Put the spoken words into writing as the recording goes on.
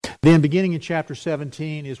Then beginning in chapter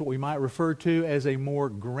 17 is what we might refer to as a more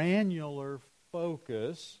granular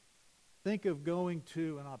focus. Think of going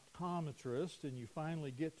to an optometrist and you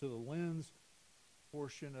finally get to the lens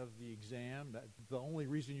portion of the exam. That's the only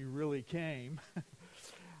reason you really came.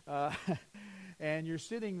 And you're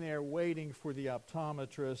sitting there waiting for the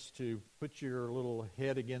optometrist to put your little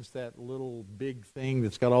head against that little big thing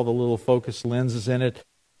that's got all the little focus lenses in it.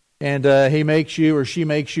 And he makes you or she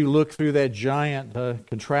makes you look through that giant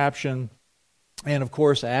contraption and, of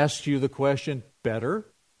course, asks you the question, better,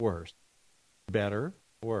 worse, better,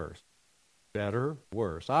 worse, better,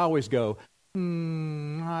 worse. I always go,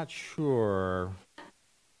 not sure.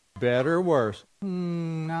 Better, worse,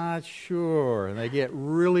 not sure. And they get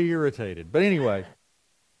really irritated. But anyway,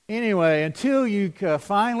 until you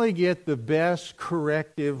finally get the best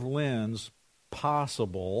corrective lens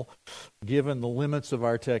possible, given the limits of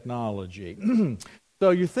our technology.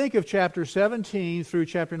 So you think of chapter 17 through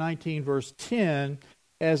chapter 19, verse 10,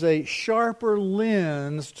 as a sharper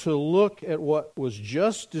lens to look at what was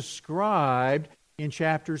just described in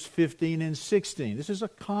chapters 15 and 16. This is a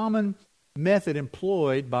common method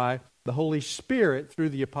employed by the Holy Spirit through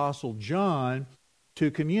the Apostle John to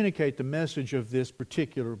communicate the message of this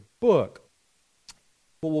particular book.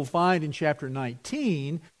 What we'll find in chapter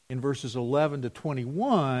 19, in verses 11 to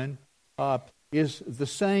 21, is the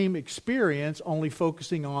same experience, only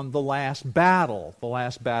focusing on the last battle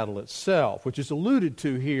itself, which is alluded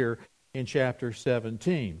to here in chapter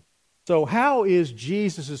 17. So how is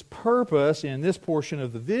Jesus' purpose in this portion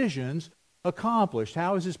of the visions accomplished?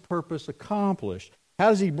 How is his purpose accomplished? How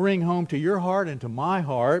does he bring home to your heart and to my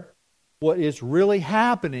heart what is really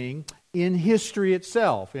happening in history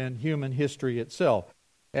itself, in human history itself?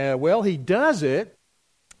 Well, he does it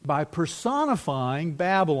by personifying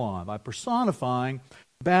Babylon,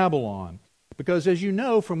 Because as you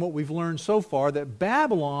know from what we've learned so far, that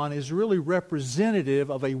Babylon is really representative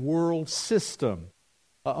of a world system.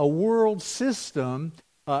 A world system,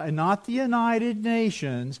 and not the United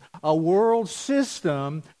Nations, a world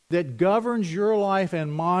system that governs your life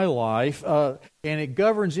and my life, and it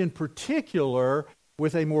governs in particular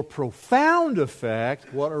with a more profound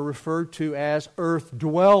effect what are referred to as earth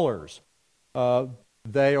dwellers.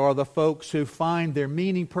 They are the folks who find their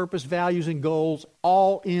meaning, purpose, values, and goals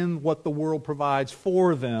all in what the world provides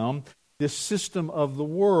for them, this system of the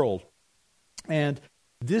world. And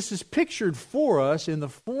this is pictured for us in the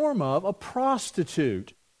form of a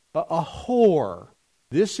prostitute, a whore.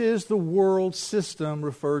 This is the world system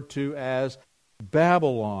referred to as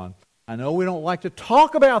Babylon. I know we don't like to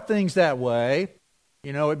talk about things that way.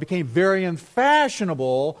 You know, it became very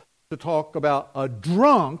unfashionable to talk about a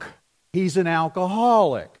drunk. He's an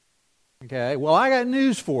alcoholic. Okay, well, I got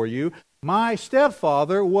news for you. My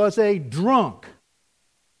stepfather was a drunk.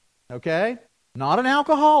 Okay? Not an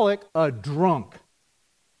alcoholic, a drunk.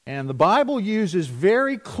 And the Bible uses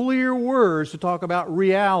very clear words to talk about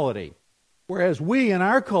reality. Whereas we in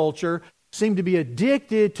our culture seem to be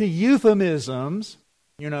addicted to euphemisms.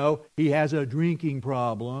 You know, he has a drinking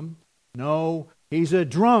problem. No, he's a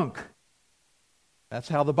drunk. That's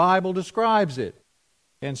how the Bible describes it.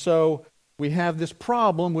 And so we have this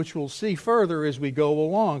problem, which we'll see further as we go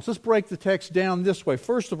along. So let's break the text down this way.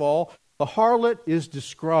 First of all, the harlot is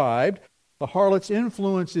described, the harlot's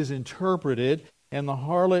influence is interpreted, and the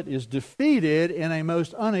harlot is defeated in a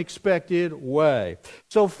most unexpected way.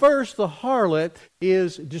 So first, the harlot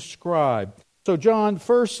is described. So John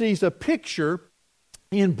first sees a picture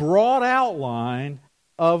in broad outline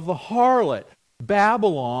of the harlot,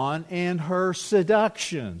 Babylon, and her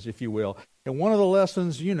seductions, if you will. And one of the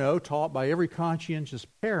lessons, you know, taught by every conscientious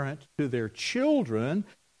parent to their children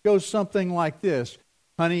goes something like this.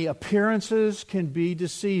 Honey, appearances can be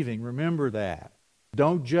deceiving. Remember that.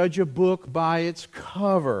 Don't judge a book by its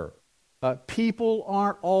cover. People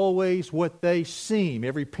aren't always what they seem.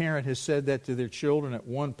 Every parent has said that to their children at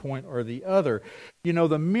one point or the other. You know,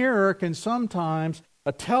 the mirror can sometimes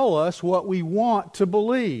tell us what we want to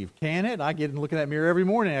believe, can it? I get and look in that mirror every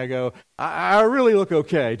morning. I go, I really look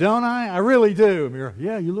okay, don't I? I really do. Mirror,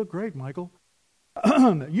 yeah, you look great, Michael.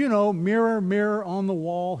 You know, mirror, mirror on the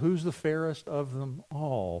wall, who's the fairest of them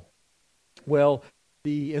all? Well,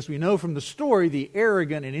 as we know from the story, the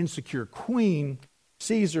arrogant and insecure queen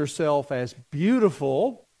sees herself as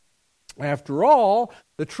beautiful. After all,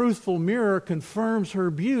 the truthful mirror confirms her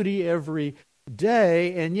beauty every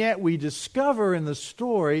day, and yet we discover in the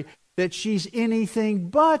story that she's anything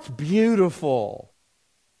but beautiful.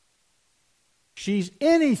 She's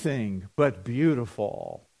anything but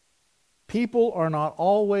beautiful. People are not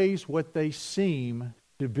always what they seem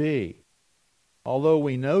to be. Although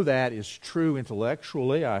we know that is true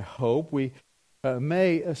intellectually, I hope, we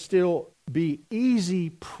may still be easy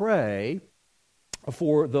prey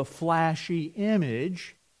for the flashy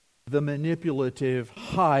image, the manipulative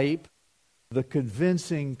hype, the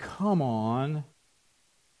convincing come on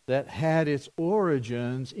that had its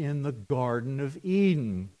origins in the Garden of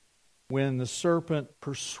Eden, when the serpent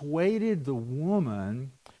persuaded the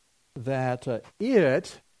woman that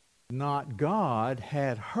it, not God,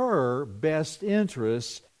 had her best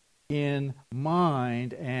interests in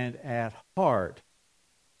mind and at heart.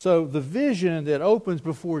 So the vision that opens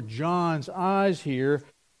before John's eyes here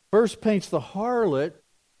first paints the harlot,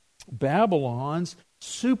 Babylon's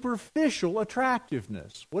superficial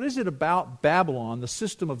attractiveness. What is it about Babylon, the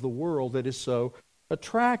system of the world, that is so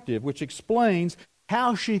attractive, which explains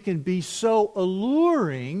how she can be so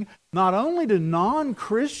alluring not only to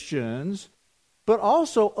non-Christians, but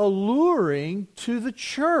also alluring to the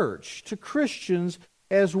church, to Christians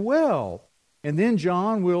as well. And then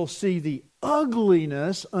John will see the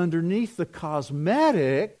ugliness underneath the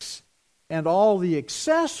cosmetics and all the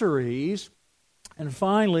accessories. And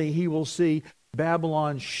finally, he will see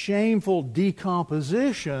Babylon's shameful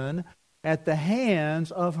decomposition at the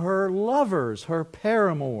hands of her lovers, her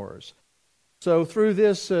paramours. So through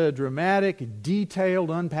this dramatic,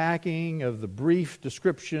 detailed unpacking of the brief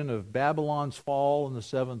description of Babylon's fall in the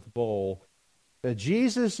seventh bowl,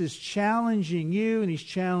 Jesus is challenging you and he's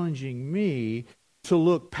challenging me to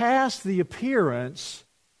look past the appearance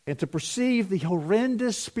and to perceive the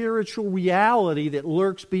horrendous spiritual reality that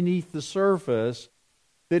lurks beneath the surface,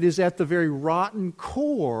 that is at the very rotten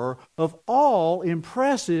core of all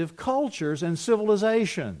impressive cultures and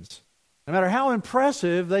civilizations, no matter how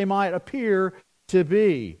impressive they might appear to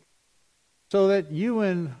be. So that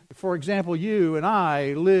for example, you and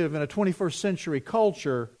I live in a 21st century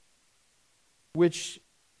culture which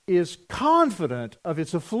is confident of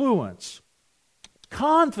its affluence,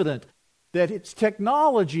 confident that its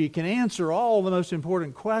technology can answer all the most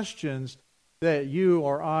important questions that you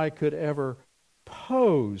or I could ever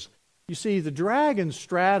pose. You see, the dragon's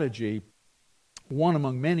strategy, one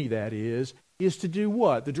among many that is to do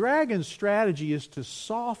what? The dragon's strategy is to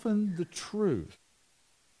soften the truth.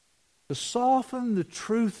 To soften the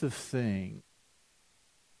truth of things.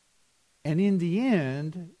 And in the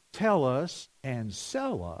end, tell us and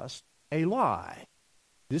sell us a lie.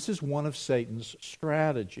 This is one of Satan's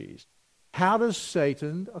strategies. How does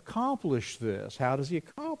Satan accomplish this? How does he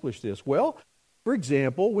accomplish this? Well, for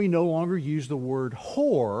example, we no longer use the word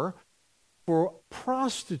whore for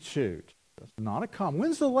prostitute. That's not a common.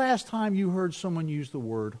 When's the last time you heard someone use the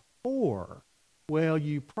word whore? Well,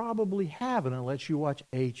 you probably haven't unless you watch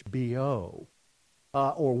HBO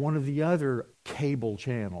or one of the other cable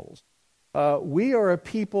channels. We are a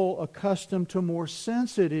people accustomed to more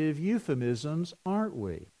sensitive euphemisms, aren't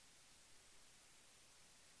we?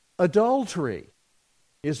 Adultery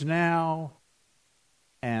is now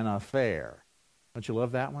an affair. Don't you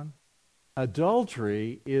love that one?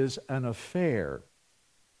 Adultery is an affair.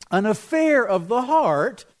 An affair of the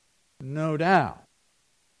heart, no doubt.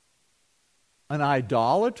 An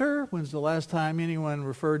idolater? When's the last time anyone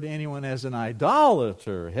referred to anyone as an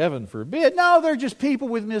idolater? Heaven forbid. No, they're just people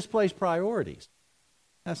with misplaced priorities.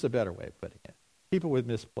 That's a better way of putting it. People with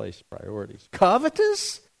misplaced priorities.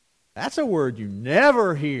 Covetous? That's a word you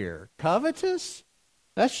never hear. Covetous?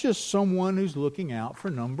 That's just someone who's looking out for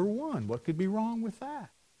number one. What could be wrong with that?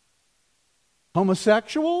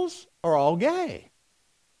 Homosexuals are all gay.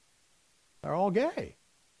 They're all gay.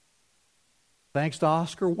 Thanks to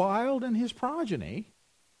Oscar Wilde and his progeny,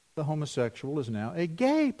 the homosexual is now a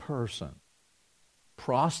gay person.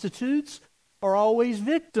 Prostitutes are always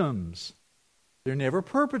victims. They're never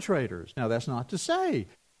perpetrators. Now, that's not to say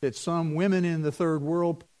that some women in the third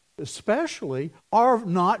world especially are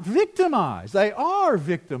not victimized. They are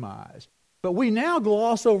victimized. But we now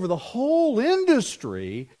gloss over the whole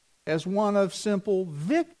industry as one of simple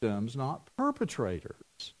victims, not perpetrators.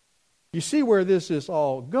 You see where this is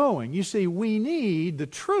all going. You see, we need the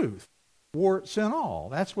truth, warts and all.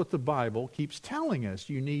 That's what the Bible keeps telling us.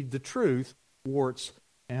 You need the truth, warts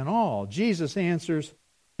and all. Jesus answers,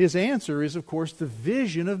 his answer is, of course, the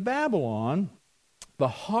vision of Babylon, the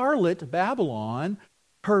harlot Babylon,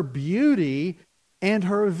 her beauty, and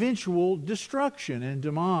her eventual destruction and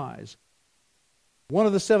demise. One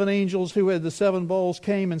of the seven angels who had the seven bowls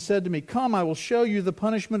came and said to me, "Come, I will show you the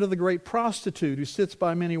punishment of the great prostitute who sits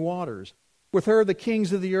by many waters. With her the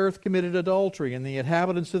kings of the earth committed adultery, and the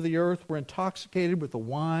inhabitants of the earth were intoxicated with the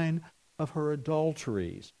wine of her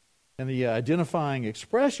adulteries." And the identifying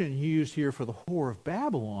expression used here for the whore of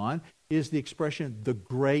Babylon is the expression, the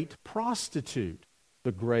great prostitute.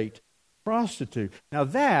 The great prostitute. Now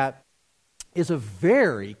that is a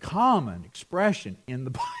very common expression in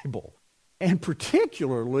the Bible, and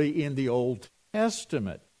particularly in the Old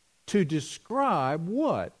Testament, to describe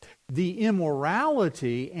what? The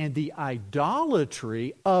immorality and the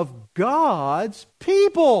idolatry of God's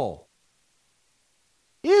people,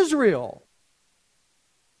 Israel.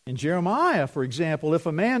 In Jeremiah, for example, if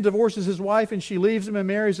a man divorces his wife and she leaves him and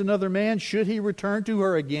marries another man, should he return to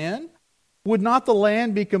her again? Would not the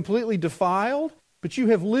land be completely defiled? But you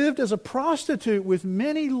have lived as a prostitute with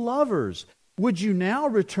many lovers. Would you now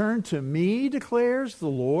return to me, declares the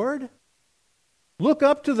Lord? Look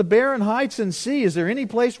up to the barren heights and see, is there any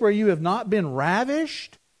place where you have not been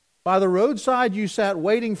ravished? By the roadside you sat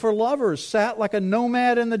waiting for lovers, sat like a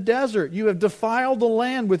nomad in the desert. You have defiled the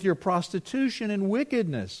land with your prostitution and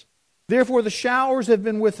wickedness. Therefore the showers have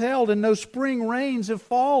been withheld and no spring rains have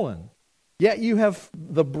fallen. Yet you have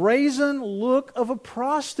the brazen look of a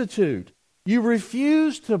prostitute. You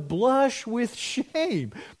refuse to blush with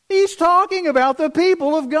shame. He's talking about the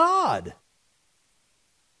people of God.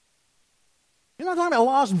 He's not talking about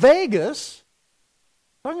Las Vegas.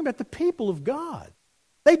 He's talking about the people of God.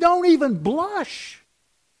 They don't even blush.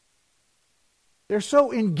 They're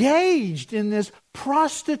so engaged in this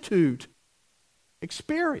prostitute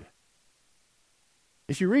experience.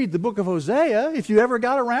 If you read the book of Hosea, if you ever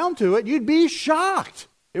got around to it, you'd be shocked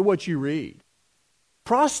at what you read.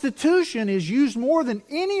 Prostitution is used more than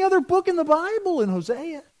any other book in the Bible in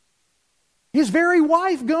Hosea. His very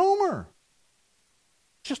wife, Gomer.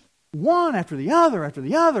 Just one after the other, after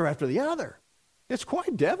the other, after the other. It's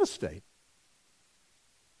quite devastating.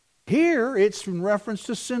 Here, it's in reference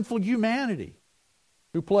to sinful humanity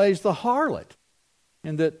who plays the harlot,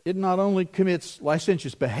 in that it not only commits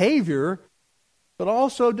licentious behavior, but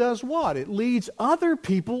also does what? It leads other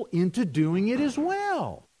people into doing it as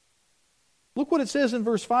well. Look what it says in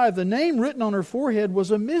verse 5. The name written on her forehead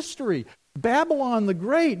was a mystery. Babylon the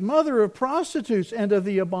Great, mother of prostitutes and of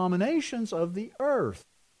the abominations of the earth.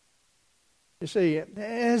 You see,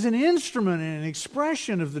 as an instrument and an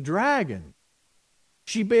expression of the dragon,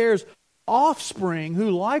 she bears offspring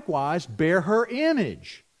who likewise bear her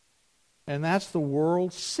image. And that's the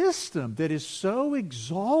world system that is so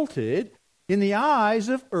exalted in the eyes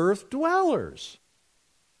of earth dwellers.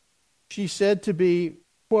 She's said to be,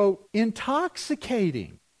 quote,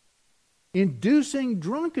 intoxicating, inducing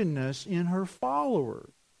drunkenness in her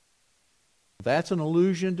followers. That's an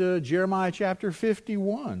allusion to Jeremiah chapter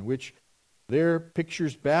 51, which there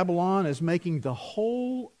pictures Babylon as making the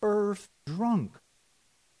whole earth drunk,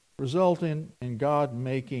 resulting in God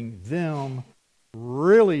making them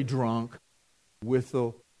really drunk with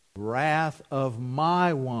the wrath of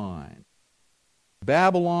my wine.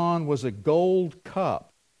 Babylon was a gold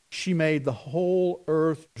cup. She made the whole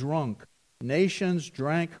earth drunk. Nations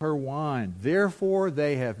drank her wine. Therefore,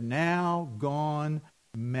 they have now gone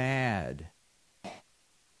mad.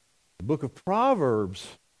 The book of Proverbs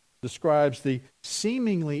describes the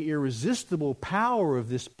seemingly irresistible power of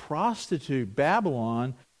this prostitute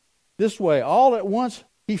Babylon this way. All at once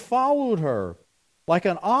he followed her, like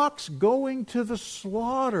an ox going to the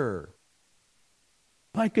slaughter,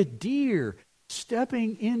 like a deer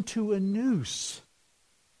stepping into a noose.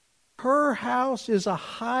 Her house is a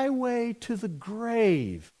highway to the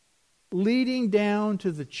grave, leading down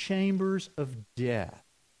to the chambers of death.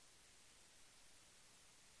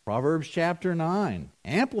 Proverbs chapter 9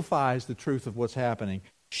 amplifies the truth of what's happening.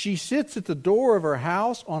 She sits at the door of her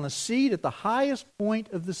house on a seat at the highest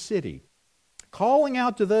point of the city, calling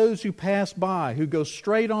out to those who pass by, who go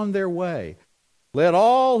straight on their way. Let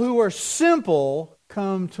all who are simple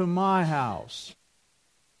come to my house.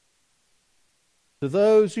 To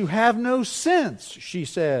those who have no sense, she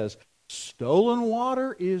says, stolen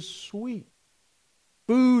water is sweet.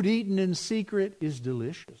 Food eaten in secret is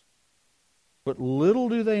delicious. But little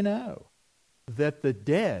do they know that the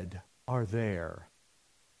dead are there,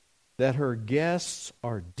 that her guests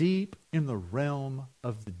are deep in the realm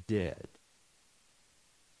of the dead.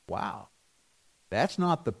 Wow. That's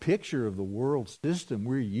not the picture of the world system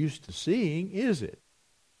we're used to seeing, is it?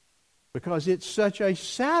 Because it's such a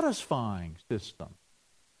satisfying system.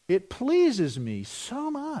 It pleases me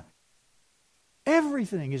so much.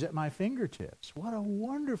 Everything is at my fingertips. What a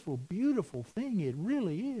wonderful, beautiful thing it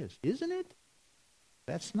really is, isn't it?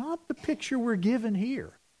 That's not the picture we're given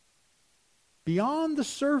here. Beyond the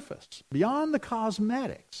surface, beyond the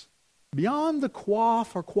cosmetics, beyond the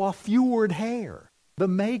coif or coiffured hair, the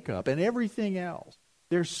makeup and everything else,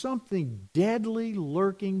 there's something deadly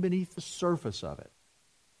lurking beneath the surface of it.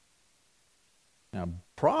 Now,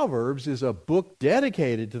 Proverbs is a book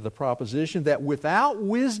dedicated to the proposition that without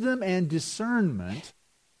wisdom and discernment,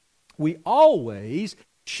 we always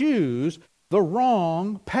choose the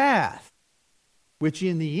wrong path, which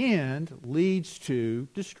in the end leads to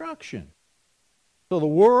destruction. So the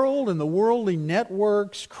world and the worldly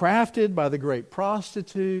networks crafted by the great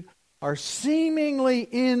prostitute are seemingly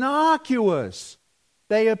innocuous.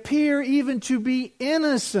 They appear even to be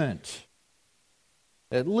innocent,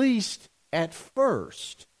 at least at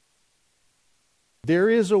first. There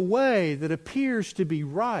is a way that appears to be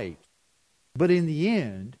right, but in the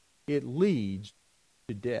end, it leads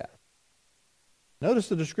to death. Notice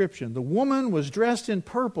the description. The woman was dressed in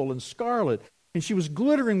purple and scarlet, and she was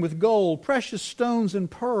glittering with gold, precious stones, and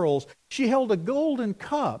pearls. She held a golden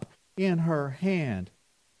cup in her hand.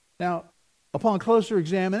 Now, upon closer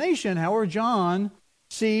examination, however, John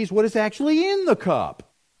sees what is actually in the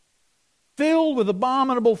cup, filled with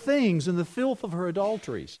abominable things and the filth of her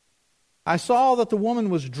adulteries. I saw that the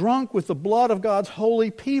woman was drunk with the blood of God's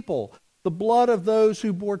holy people, the blood of those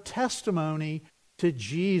who bore testimony to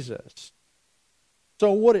Jesus.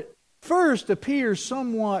 So what at first appears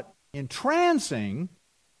somewhat entrancing,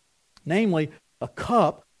 namely a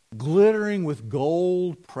cup glittering with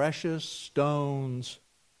gold, precious stones,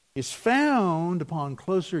 is found upon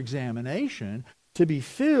closer examination to be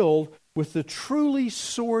filled with the truly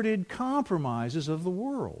sordid compromises of the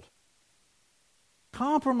world.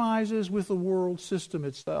 Compromises with the world system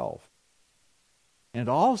itself, and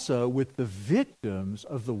also with the victims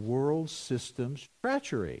of the world system's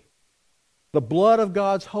treachery. The blood of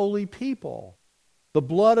God's holy people, the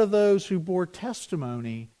blood of those who bore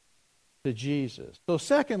testimony to Jesus. So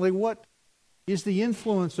secondly, what is the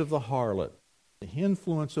influence of the harlot? The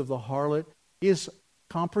influence of the harlot is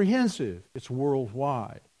comprehensive. It's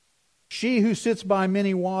worldwide. She who sits by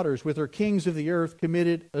many waters with her kings of the earth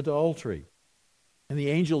committed adultery. And the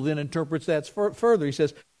angel then interprets that further. He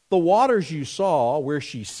says, the waters you saw where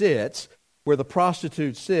she sits, where the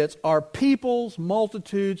prostitute sits, are peoples,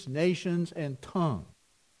 multitudes, nations, and tongues.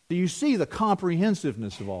 So you see the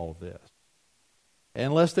comprehensiveness of all of this.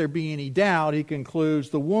 And lest there be any doubt, he concludes,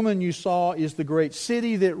 the woman you saw is the great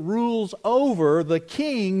city that rules over the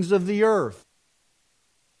kings of the earth.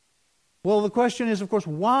 Well, the question is, of course,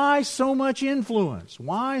 why so much influence?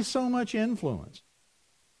 Why so much influence?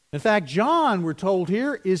 In fact, John, we're told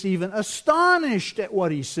here, is even astonished at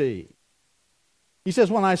what he sees. He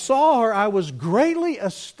says, when I saw her, I was greatly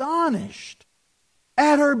astonished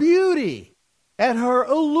at her beauty, at her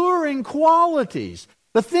alluring qualities,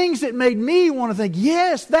 the things that made me want to think,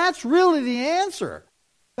 yes, that's really the answer.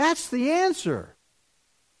 That's the answer.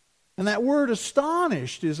 And that word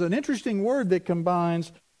astonished is an interesting word that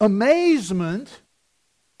combines amazement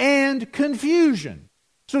and confusion.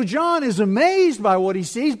 So John is amazed by what he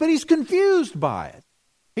sees, but he's confused by it.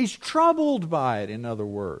 He's troubled by it, in other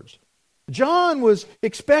words. John was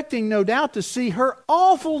expecting, no doubt, to see her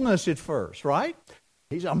awfulness at first, right?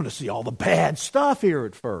 I'm going to see all the bad stuff here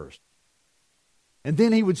at first. And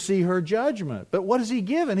then he would see her judgment. But what is he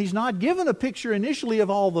given? He's not given a picture initially of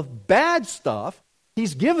all the bad stuff.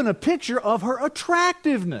 He's given a picture of her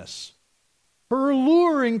attractiveness, her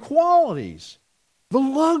alluring qualities, the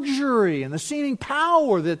luxury and the seeming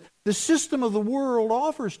power that the system of the world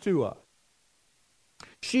offers to us.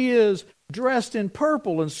 She is dressed in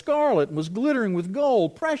purple and scarlet and was glittering with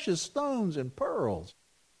gold, precious stones, and pearls.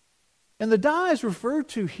 And the dyes referred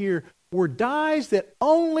to here were dyes that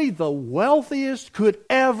only the wealthiest could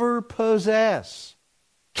ever possess.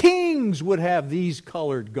 Kings would have these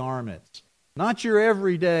colored garments, not your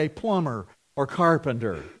everyday plumber or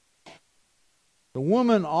carpenter. The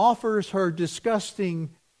woman offers her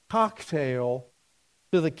disgusting cocktail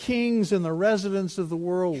to the kings and the residents of the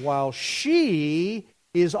world while she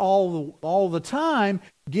is all the time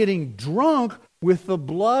getting drunk with the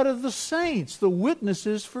blood of the saints, the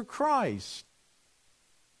witnesses for Christ.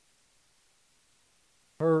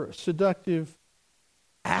 Her seductive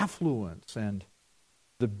affluence and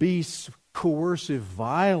the beast's coercive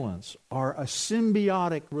violence are a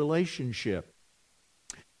symbiotic relationship.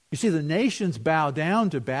 You see, the nations bow down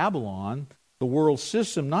to Babylon, the world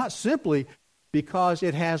system, not simply because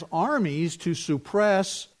it has armies to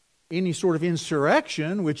suppress any sort of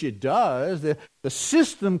insurrection, which it does. The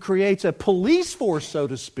system creates a police force, so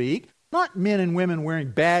to speak, not men and women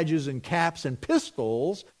wearing badges and caps and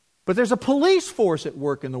pistols, but there's a police force at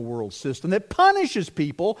work in the world system that punishes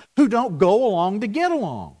people who don't go along to get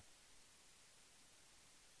along.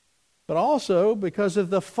 But also because of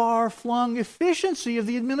the far-flung efficiency of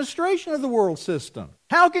the administration of the world system.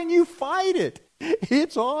 How can you fight it?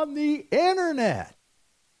 It's on the internet.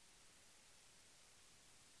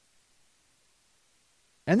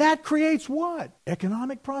 And that creates what?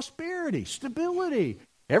 Economic prosperity, stability.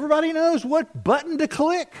 Everybody knows what button to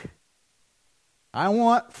click. I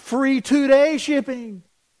want free 2-day shipping.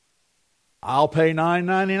 I'll pay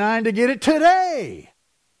 $9.99 to get it today.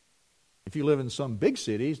 If you live in some big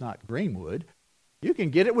cities, not Greenwood, you can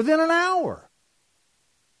get it within an hour.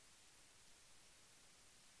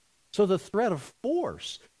 So the threat of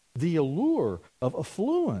force, the allure of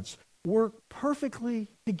affluence, work perfectly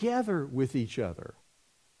together with each other.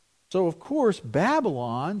 So, of course,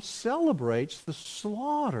 Babylon celebrates the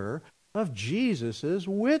slaughter of Jesus'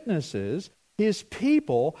 witnesses, his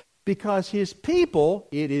people, because his people,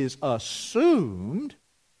 it is assumed,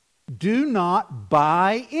 do not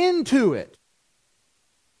buy into it.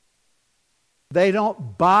 They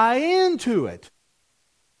don't buy into it.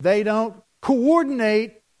 They don't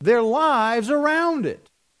coordinate their lives around it.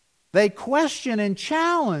 They question and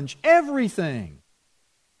challenge everything.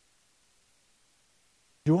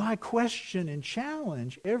 Do I question and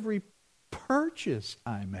challenge every purchase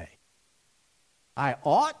I make? I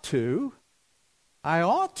ought to. I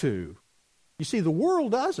ought to. You see, the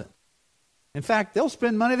world doesn't. In fact, they'll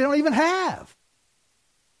spend money they don't even have.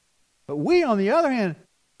 But we, on the other hand,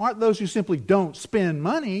 aren't those who simply don't spend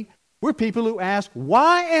money. We're people who ask,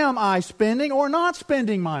 why am I spending or not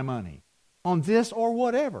spending my money on this or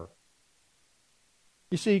whatever?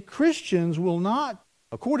 You see, Christians will not,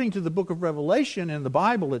 according to the book of Revelation and the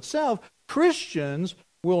Bible itself, Christians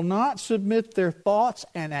will not submit their thoughts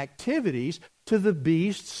and activities to the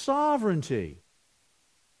beast's sovereignty.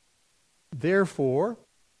 Therefore,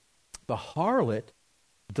 the harlot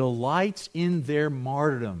delights in their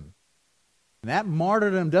martyrdom. And that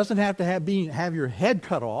martyrdom doesn't have to have your head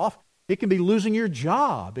cut off. It can be losing your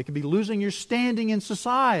job. It can be losing your standing in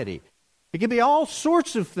society. It can be all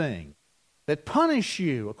sorts of things that punish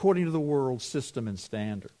you according to the world's system and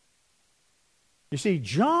standard. You see,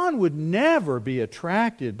 John would never be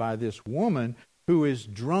attracted by this woman who is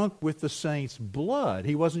drunk with the saints' blood.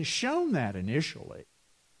 He wasn't shown that initially.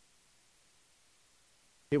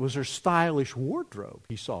 It was her stylish wardrobe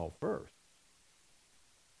he saw first.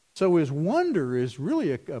 So his wonder is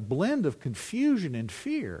really a blend of confusion and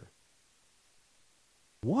fear.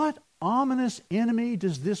 What ominous enemy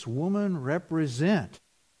does this woman represent?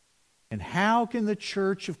 And how can the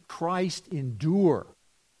church of Christ endure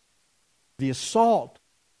the assault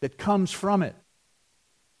that comes from it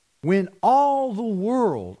when all the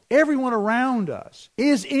world, everyone around us,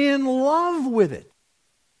 is in love with it?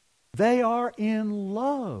 They are in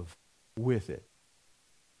love with it.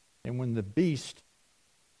 And when the beast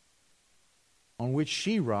on which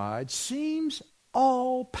she rides seems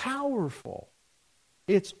all powerful,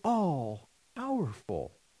 it's all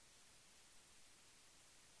powerful.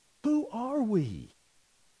 Who are we?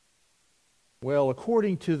 Well,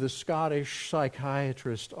 according to the Scottish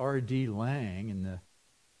psychiatrist R.D. Laing in the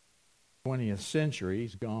 20th century,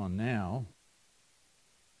 he's gone now,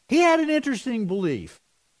 he had an interesting belief.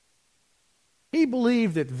 He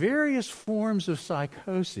believed that various forms of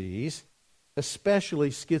psychoses, especially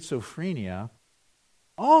schizophrenia,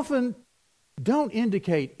 often don't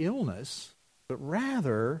indicate illness, but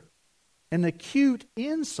rather an acute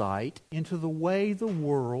insight into the way the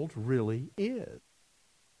world really is.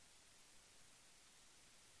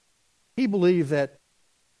 He believed that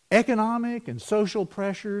economic and social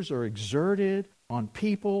pressures are exerted on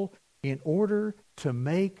people in order to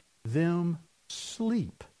make them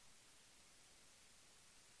sleep.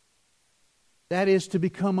 That is, to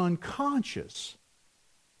become unconscious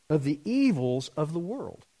of the evils of the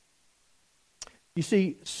world. You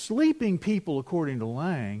see, sleeping people, according to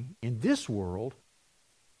Lang, in this world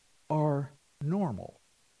are normal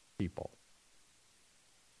people.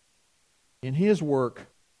 In his work,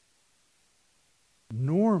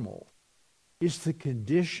 normal is the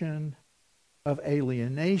condition of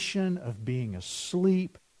alienation, of being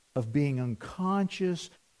asleep, of being unconscious,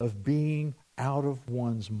 of being out of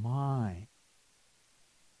one's mind.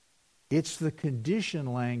 It's the condition,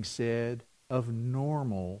 Lang said, of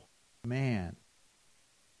normal man.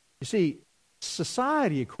 You see,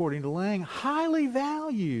 society, according to Lang, highly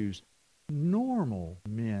values normal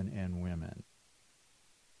men and women.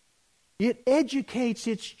 It educates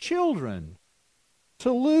its children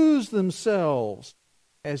to lose themselves,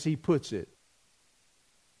 as he puts it,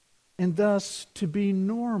 and thus to be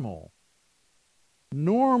normal.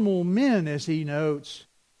 Normal men, as he notes,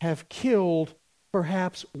 have killed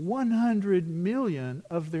perhaps 100 million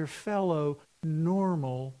of their fellow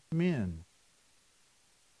normal men.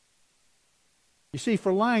 You see,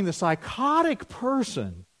 for Lang, the psychotic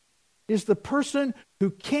person is the person who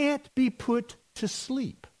can't be put to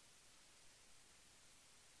sleep,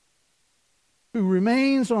 who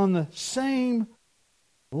remains on the same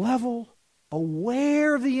level,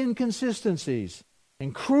 aware of the inconsistencies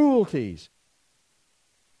and cruelties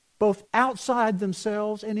both outside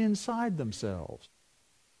themselves and inside themselves.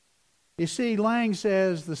 You see, Lang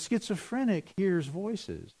says the schizophrenic hears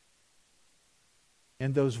voices,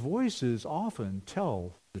 and those voices often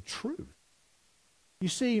tell the truth. You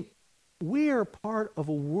see, we are part of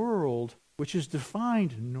a world which is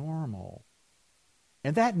defined normal,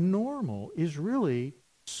 and that normal is really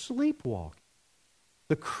sleepwalking.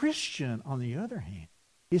 The Christian, on the other hand,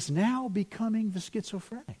 is now becoming the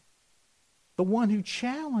schizophrenic, the one who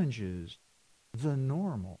challenges the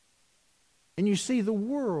normal. And you see, the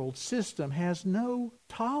world system has no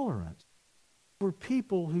tolerance for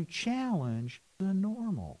people who challenge the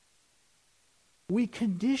normal. We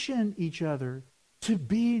condition each other to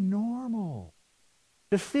be normal,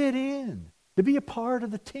 to fit in, to be a part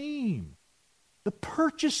of the team, the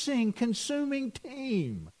purchasing, consuming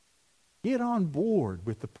team. Get on board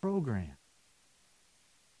with the program.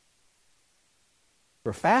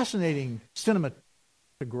 For a fascinating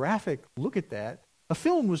cinematographic look at that, a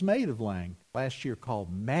film was made of Lang last year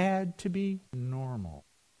called Mad to Be Normal.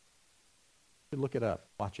 You could look it up,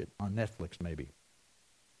 watch it on Netflix maybe.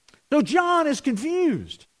 So John is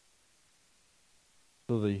confused.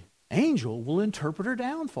 So the angel will interpret her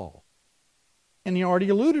downfall. And he already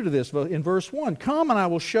alluded to this in verse 1. Come and I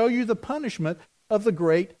will show you the punishment of the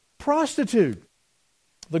great prostitute.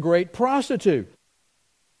 The great prostitute.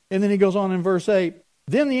 And then he goes on in verse 8.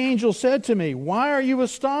 Then the angel said to me, why are you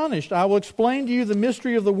astonished? I will explain to you the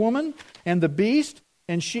mystery of the woman and the beast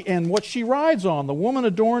and what she rides on. The woman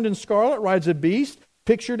adorned in scarlet rides a beast,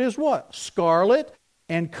 pictured as what? Scarlet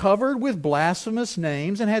and covered with blasphemous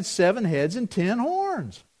names and had 7 heads and 10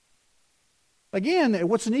 horns. Again,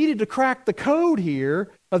 what's needed to crack the code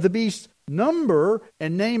here of the beast's number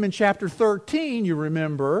and name in chapter 13, you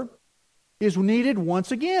remember, is needed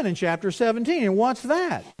once again in chapter 17. And what's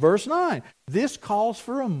that? Verse 9. This calls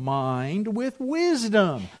for a mind with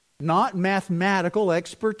wisdom, not mathematical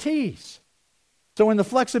expertise. So in the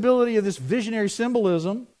flexibility of this visionary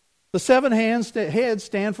symbolism, the 7 heads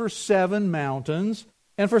stand for 7 mountains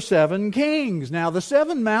and for 7 kings. Now, the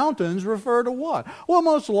 7 mountains refer to what? Well,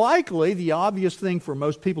 most likely, the obvious thing for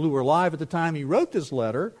most people who were alive at the time he wrote this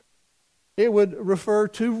letter, it would refer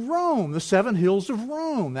to Rome, the 7 hills of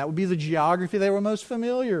Rome. That would be the geography they were most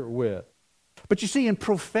familiar with. But you see, in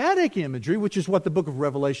prophetic imagery, which is what the book of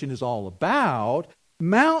Revelation is all about,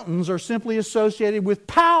 mountains are simply associated with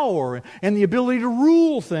power and the ability to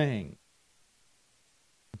rule things.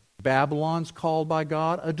 Babylon's called by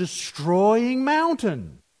God a destroying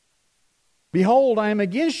mountain. Behold, I am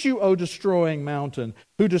against you, O destroying mountain,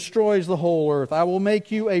 who destroys the whole earth. I will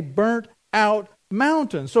make you a burnt out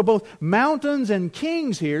mountain. So both mountains and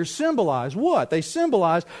kings here symbolize what? They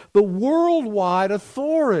symbolize the worldwide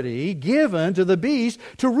authority given to the beast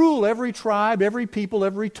to rule every tribe, every people,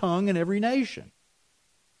 every tongue, and every nation.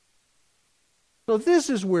 So this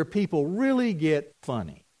is where people really get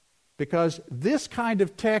funny, because this kind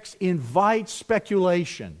of text invites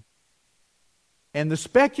speculation. And the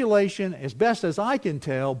speculation, as best as I can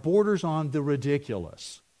tell, borders on the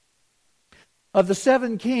ridiculous. Of the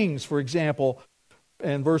 7 kings, for example,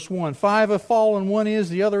 in verse 1, 5 have fallen, one is,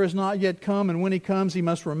 the other has not yet come, and when he comes, he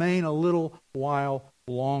must remain a little while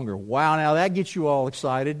longer. Wow, now that gets you all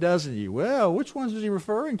excited, doesn't it? Well, which ones is he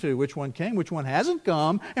referring to? Which one came? Which one hasn't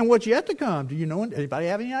come? And what's yet to come? Do you know? Anybody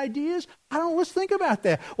have any ideas? I don't know. Let's think about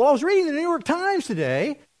that. Well, I was reading the New York Times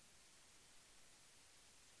today.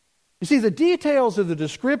 You see, the details of the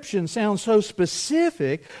description sound so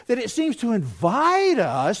specific that it seems to invite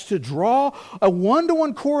us to draw a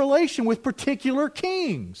one-to-one correlation with particular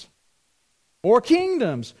kings or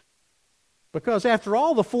kingdoms. Because after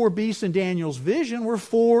all, the 4 beasts in Daniel's vision were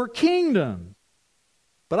 4 kingdoms.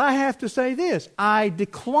 But I have to say this, I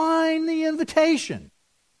decline the invitation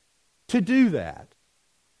to do that.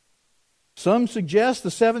 Some suggest the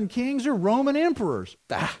 7 kings are Roman emperors.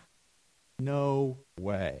 No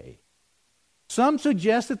way. Some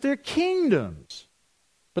suggest that they're kingdoms.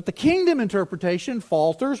 But the kingdom interpretation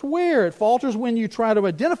falters where? It falters when you try to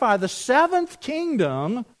identify the 7th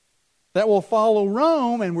kingdom that will follow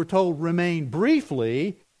Rome, and we're told remain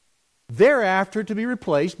briefly, thereafter to be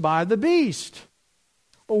replaced by the beast.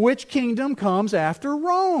 Which kingdom comes after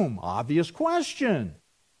Rome? Obvious question.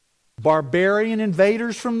 Barbarian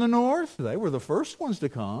invaders from the north? They were the first ones to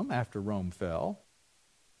come after Rome fell.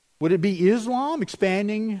 Would it be Islam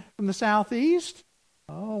expanding from the southeast?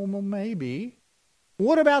 Oh, well, maybe.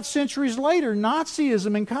 What about centuries later,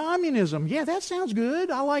 Nazism and communism? Yeah, that sounds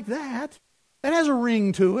good. I like that. That has a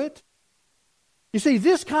ring to it. You see,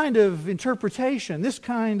 this kind of interpretation, this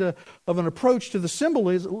kind of an approach to the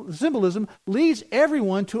symbolism leads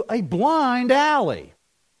everyone to a blind alley.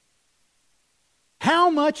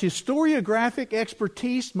 How much historiographic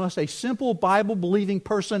expertise must a simple Bible-believing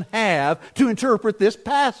person have to interpret this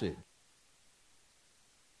passage?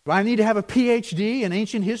 Do I need to have a PhD in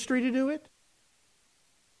ancient history to do it?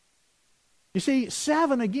 You see,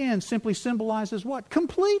 7 again simply symbolizes what?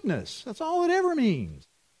 Completeness. That's all it ever means.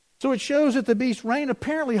 So it shows that the beast's reign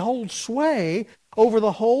apparently holds sway over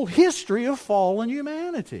the whole history of fallen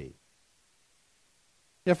humanity.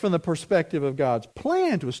 Yet from the perspective of God's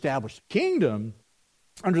plan to establish the kingdom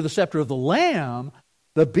under the scepter of the Lamb,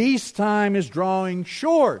 the beast's time is drawing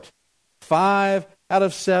short. 5 out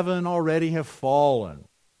of 7 already have fallen.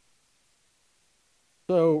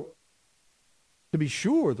 So, to be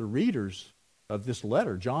sure, the readers of this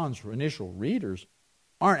letter, John's initial readers,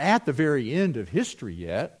 aren't at the very end of history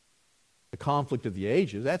yet. The conflict of the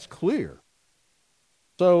ages, that's clear.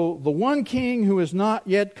 So the one king who has not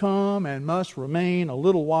yet come and must remain a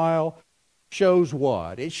little while shows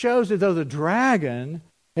what? It shows that though the dragon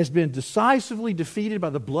has been decisively defeated by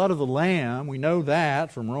the blood of the Lamb, we know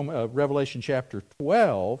that from Revelation chapter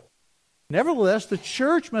 12, nevertheless the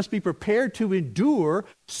church must be prepared to endure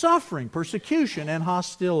suffering, persecution, and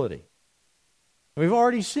hostility. We've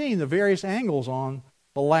already seen the various angles on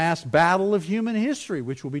the last battle of human history,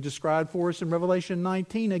 which will be described for us in Revelation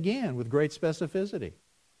 19 again with great specificity.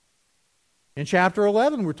 In chapter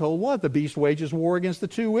 11, we're told what? The beast wages war against the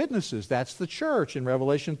 2 witnesses. That's the church. In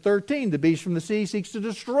Revelation 13, the beast from the sea seeks to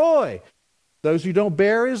destroy those who don't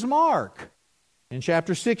bear his mark. In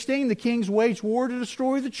chapter 16, the kings wage war to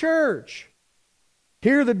destroy the church.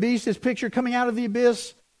 Here the beast is pictured coming out of the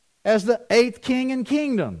abyss as the 8th king and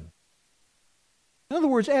kingdom. In other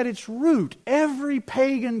words, at its root, every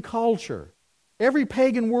pagan culture, every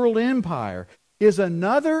pagan world empire is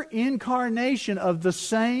another incarnation of the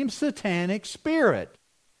same satanic spirit.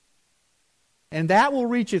 And that will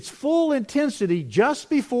reach its full intensity just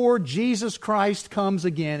before Jesus Christ comes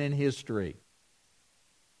again in history.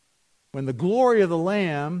 When the glory of the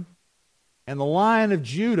Lamb and the Lion of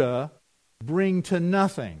Judah bring to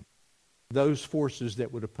nothing those forces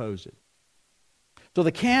that would oppose it. So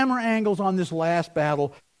the camera angles on this last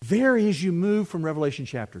battle vary as you move from Revelation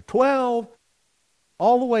chapter 12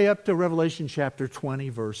 all the way up to Revelation chapter 20,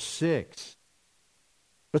 verse 6.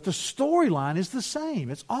 But the storyline is the same.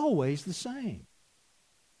 It's always the same.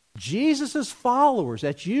 Jesus' followers,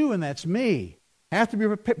 that's you and that's me, have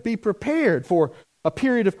to be prepared for a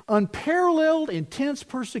period of unparalleled, intense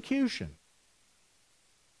persecution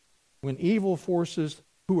when evil forces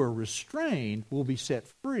who are restrained will be set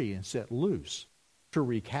free and set loose to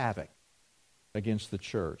wreak havoc against the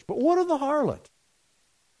church. But what of the harlot?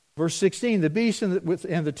 Verse 16, the beast and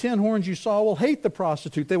the 10 horns you saw will hate the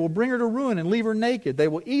prostitute. They will bring her to ruin and leave her naked. They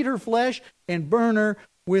will eat her flesh and burn her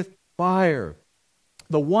with fire.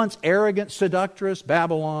 The once arrogant seductress,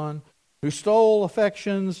 Babylon, who stole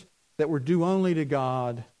affections that were due only to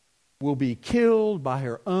God, will be killed by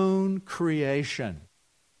her own creation.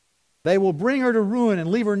 They will bring her to ruin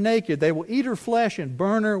and leave her naked. They will eat her flesh and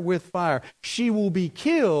burn her with fire. She will be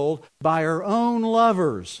killed by her own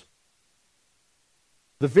lovers.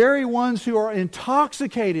 The very ones who are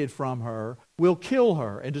intoxicated from her will kill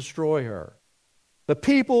her and destroy her. The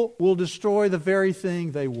people will destroy the very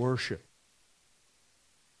thing they worship.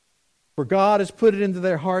 For God has put it into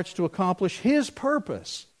their hearts to accomplish His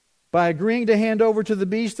purpose by agreeing to hand over to the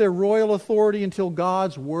beast their royal authority until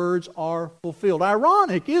God's words are fulfilled.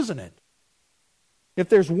 Ironic, isn't it? If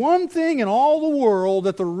there's one thing in all the world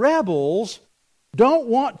that the rebels don't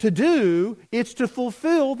want to do, it's to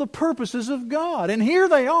fulfill the purposes of God. And here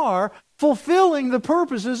they are, fulfilling the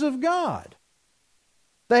purposes of God.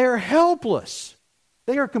 They are helpless.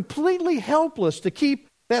 They are completely helpless to keep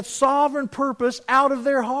that sovereign purpose out of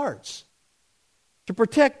their hearts, to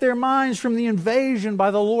protect their minds from the invasion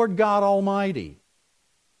by the Lord God Almighty.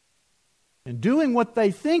 And doing what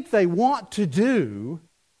they think they want to do,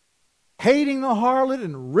 hating the harlot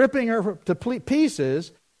and ripping her to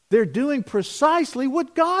pieces, they're doing precisely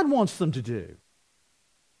what God wants them to do.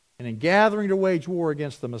 And in gathering to wage war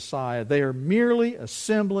against the Messiah, they are merely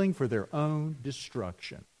assembling for their own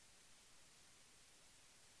destruction.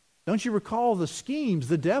 Don't you recall the schemes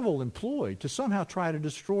the devil employed to somehow try to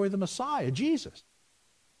destroy the Messiah, Jesus?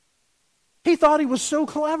 He thought he was so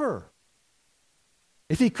clever.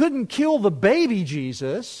 If he couldn't kill the baby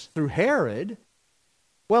Jesus through Herod,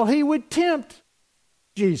 well, he would tempt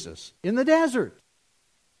Jesus in the desert.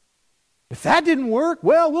 If that didn't work,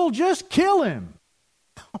 well, we'll just kill him.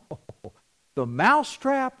 The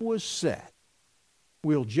mousetrap was set.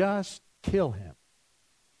 We'll just kill him.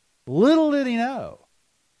 Little did he know,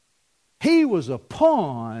 he was a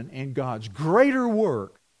pawn in God's greater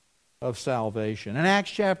work of salvation. In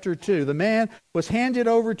Acts chapter 2, the man was handed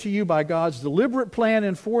over to you by God's deliberate plan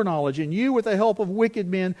and foreknowledge, and you, with the help of wicked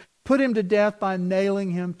men, put him to death by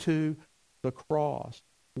nailing him to the cross.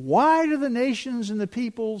 Why do the nations and the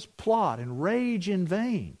peoples plot and rage in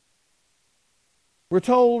vain? We're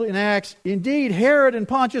told in Acts, indeed, Herod and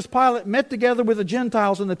Pontius Pilate met together with the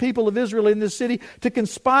Gentiles and the people of Israel in this city to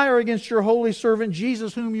conspire against your holy servant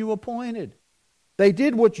Jesus, whom you appointed. They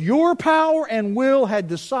did what your power and will had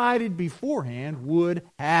decided beforehand would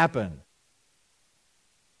happen.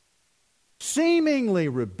 Seemingly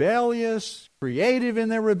rebellious, creative in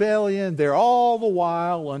their rebellion, they're all the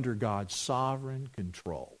while under God's sovereign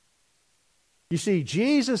control. You see,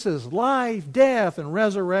 Jesus' life, death, and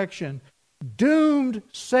resurrection doomed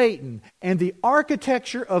Satan and the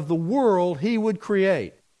architecture of the world he would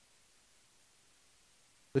create.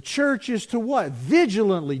 The church is to what?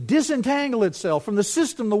 Vigilantly disentangle itself from the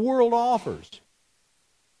system the world offers.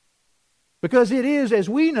 Because it is, as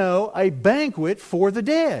we know, a banquet for the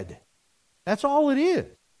dead. That's all it is.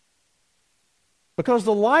 Because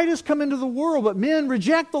the light has come into the world, but men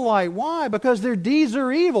reject the light. Why? Because their deeds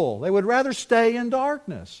are evil. They would rather stay in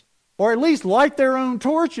darkness. Or at least light their own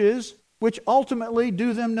torches, which ultimately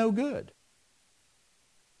do them no good.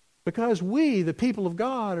 Because we, the people of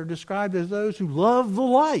God, are described as those who love the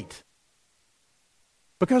light.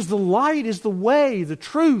 Because the light is the way, the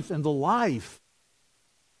truth, and the life.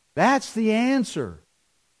 That's the answer.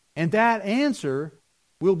 And that answer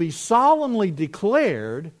will be solemnly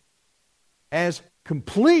declared as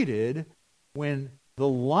completed when the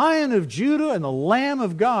Lion of Judah and the Lamb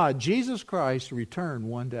of God, Jesus Christ, return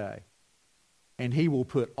one day. And He will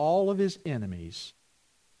put all of His enemies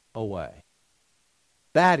away.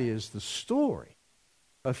 That is the story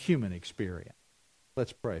of human experience.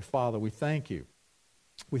 Let's pray. Father, we thank You.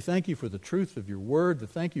 We thank You for the truth of Your Word. We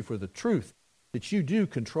thank You for the truth that You do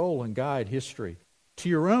control and guide history to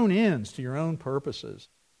Your own ends, to Your own purposes.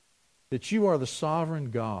 That You are the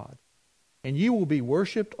sovereign God, and You will be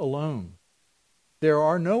worshipped alone. There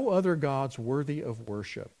are no other gods worthy of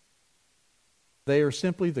worship. They are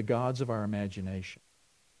simply the gods of our imagination.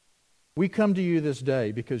 We come to You this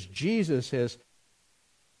day because Jesus has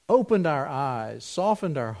opened our eyes,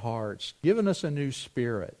 softened our hearts, given us a new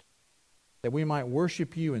spirit, that we might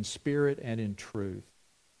worship You in spirit and in truth.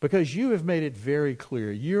 Because You have made it very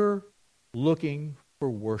clear, You're looking for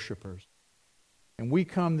worshipers. And we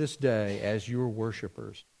come this day as Your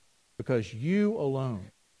worshipers, because You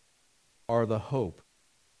alone are the hope.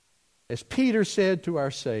 As Peter said to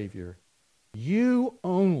our Savior, You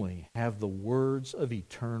only have the words of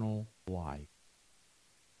eternal life.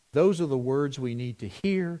 Those are the words we need to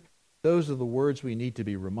hear. Those are the words we need to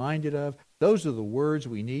be reminded of. Those are the words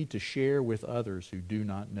we need to share with others who do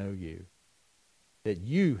not know You. That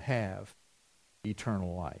You have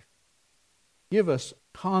eternal life. Give us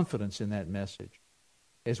confidence in that message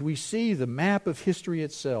as we see the map of history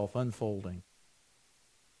itself unfolding.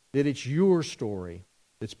 That it's Your story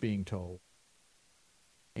that's being told.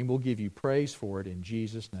 And we'll give You praise for it in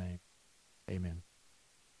Jesus' name. Amen.